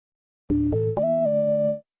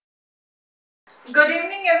Good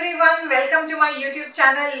evening everyone, welcome to my YouTube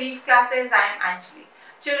channel Leave Classes. I am Anjali.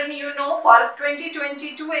 Children, you know for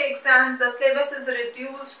 2022 exams the syllabus is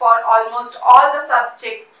reduced for almost all the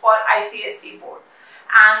subjects for ICSE board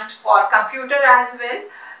and for computer as well.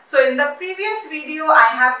 So in the previous video I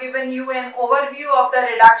have given you an overview of the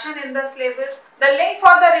reduction in the syllabus. The link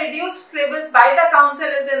for the reduced syllabus by the council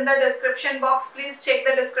is in the description box. Please check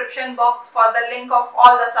the description box for the link of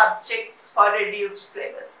all the subjects for reduced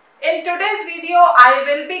syllabus. In today's video, I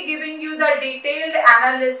will be giving you the detailed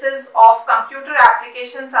analysis of computer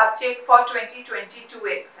application subject for 2022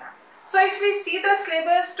 exams. So if we see the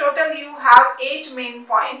syllabus, total you have 8 main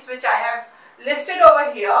points which I have listed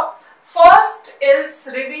over here. First is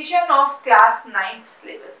revision of class 9th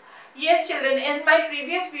syllabus. Yes children, in my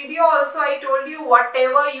previous video also I told you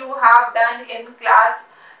whatever you have done in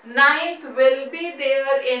class 9th will be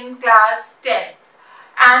there in class 10th.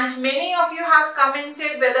 And many of you have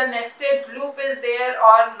commented whether nested loop is there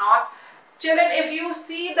or not. Children, if you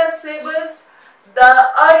see the syllabus, the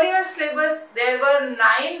earlier syllabus there were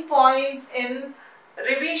 9 points in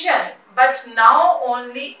revision, but now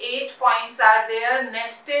only 8 points are there.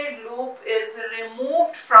 Nested loop is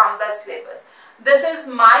removed from the syllabus. This is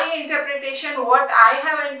my interpretation, what I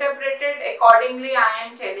have interpreted, accordingly I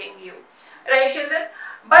am telling you. Right children?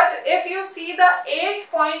 But if you see the 8th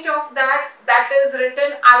point of that is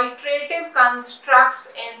written iterative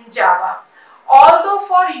constructs in Java. Although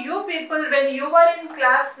for you people when you were in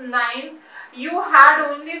class 9, you had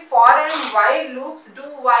only for and while loops, do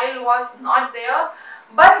while was not there.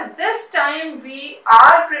 But this time we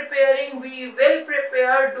will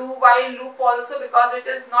prepare do while loop also, because it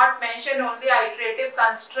is not mentioned, only iterative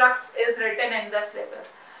constructs is written in the syllabus.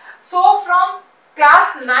 So from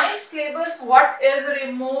class 9th syllabus, what is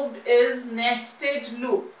removed is nested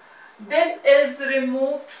loop. This is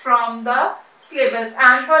removed from the syllabus,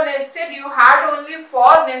 and for nested you had only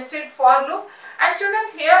for nested for loop. And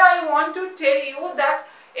children, here I want to tell you that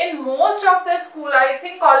in most of the school, I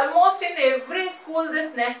think almost in every school,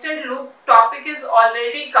 this nested loop topic is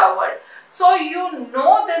already covered. So you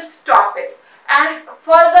know this topic. And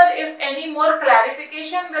further, if any more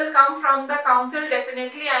clarification will come from the council,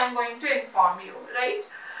 definitely I am going to inform you, right?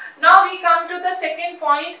 Now we come to the second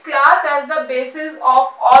point, class as the basis of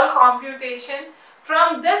all computation.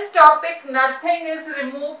 From this topic, nothing is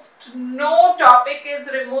removed, no topic is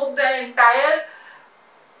removed, the entire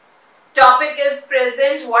topic is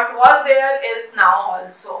present, what was there is now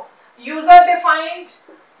also. User defined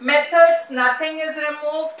methods, nothing is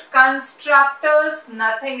removed, constructors,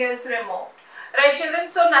 nothing is removed. Right children,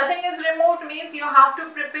 so nothing is removed means you have to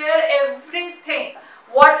prepare everything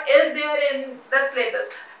what is there in the syllabus.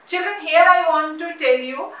 Children, here I want to tell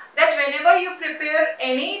you that whenever you prepare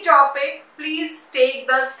any topic, please take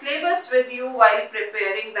the syllabus with you while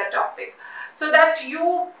preparing the topic, so that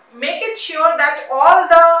you make it sure that all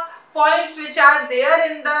the points which are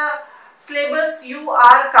there in the syllabus you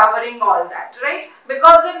are covering all that, right?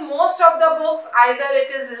 Because in most of the books either it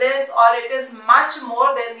is less or it is much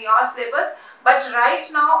more than your syllabus. But right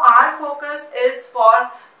now our focus is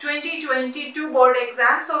for 2022 board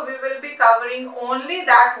exam, so we will be covering only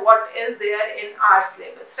that what is there in our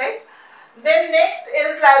syllabus, right? Then next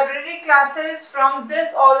is library classes. From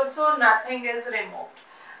this also nothing is removed.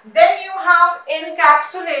 Then you have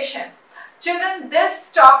encapsulation. Children,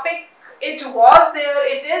 this topic, it was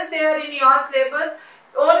there, it is there in your syllabus.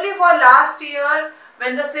 Only for last year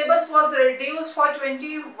when the syllabus was reduced for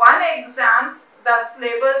 21 exams, the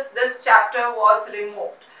syllabus, this chapter was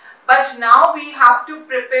removed. But now we have to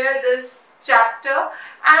prepare this chapter,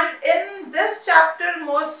 and in this chapter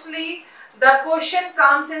mostly the question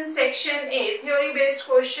comes in section A, theory based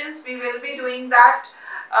questions. We will be doing that.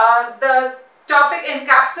 The topic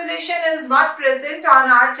encapsulation is not present on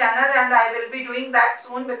our channel, and I will be doing that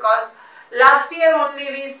soon, because last year only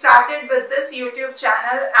we started with this YouTube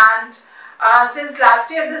channel, and since last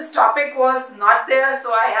year this topic was not there,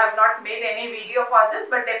 so I have not made any video for this,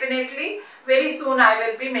 but definitely very soon I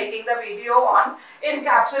will be making the video on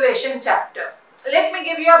encapsulation chapter. Let me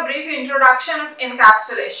give you a brief introduction of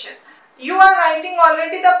encapsulation. You are writing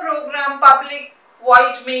already the program, public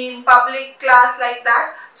void main, public class, like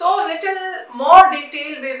that. So little more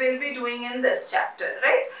detail we will be doing in this chapter,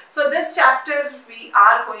 right? So this chapter we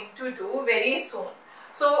are going to do very soon.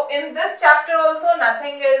 So in this chapter also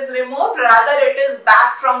nothing is removed, rather it is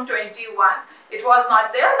back from 21. It was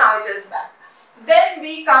not there, now it is back. Then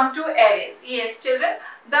we come to arrays. Yes children,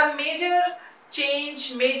 the major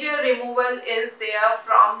change, major removal is there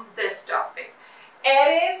from this topic.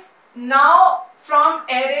 Arrays, now from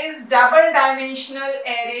arrays, double dimensional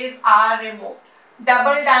arrays are removed.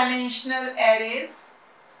 Double dimensional arrays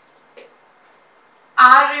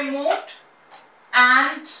are removed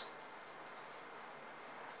and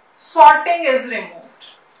sorting is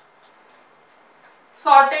removed.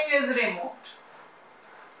 Sorting is removed.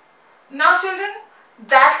 Now children,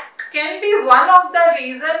 that can be one of the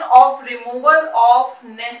reason of removal of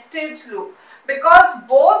nested loop, because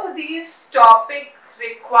both these topics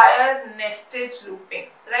require nested looping,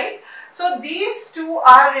 right? So these two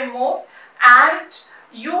are removed and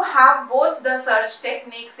you have both the search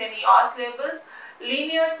techniques in your syllabus,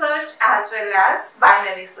 linear search as well as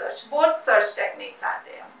binary search. Both search techniques are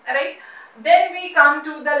there, right? Then we come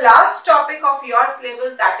to the last topic of your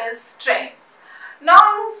syllabus, that is strings. Now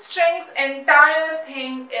in strings, entire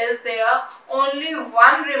thing is there, only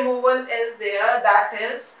one removal is there, that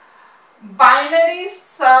is binary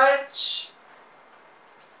search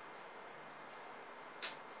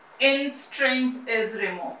in strings is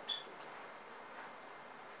removed.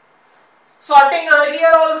 Sorting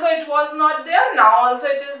earlier also it was not there, now also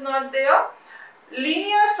it is not there.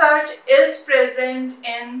 Linear search is present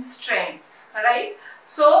in strings, right?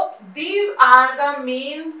 So these are the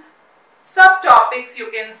main subtopics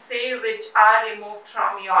you can say which are removed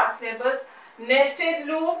from your syllabus. Nested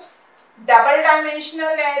loops, double dimensional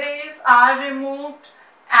arrays are removed,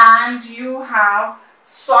 and you have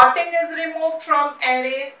sorting is removed from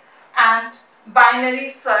arrays and binary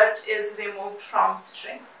search is removed from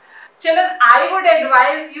strings. Children, I would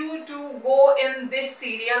advise you to go in this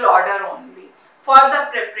serial order only for the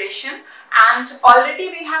preparation, and already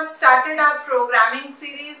we have started our programming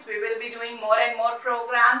series. We will be doing more and more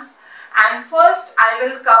programs, and first I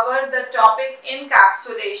will cover the topic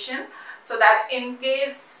encapsulation, so that in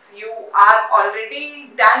case you are already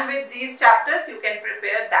done with these chapters, you can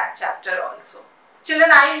prepare that chapter also. Children,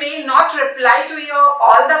 I may not reply to your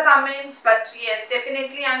all the comments, but yes,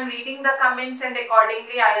 definitely I am reading the comments and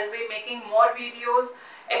accordingly I will be making more videos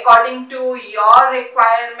according to your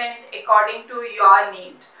requirement, according to your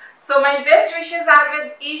need. So my best wishes are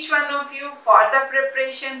with each one of you for the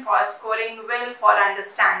preparation, for scoring well, for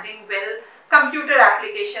understanding well computer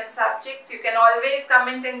application subjects. You can always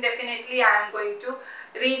comment and definitely I am going to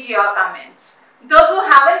read your comments. Those who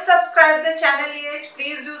haven't subscribed the channel yet,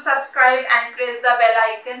 please do subscribe and press the bell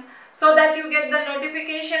icon so that you get the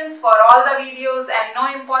notifications for all the videos and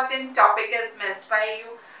no important topic is missed by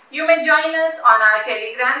you. You may join us on our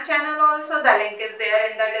Telegram channel also. The link is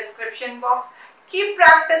there in the description box. Keep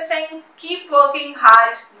practicing, keep working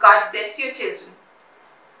hard. God bless you children.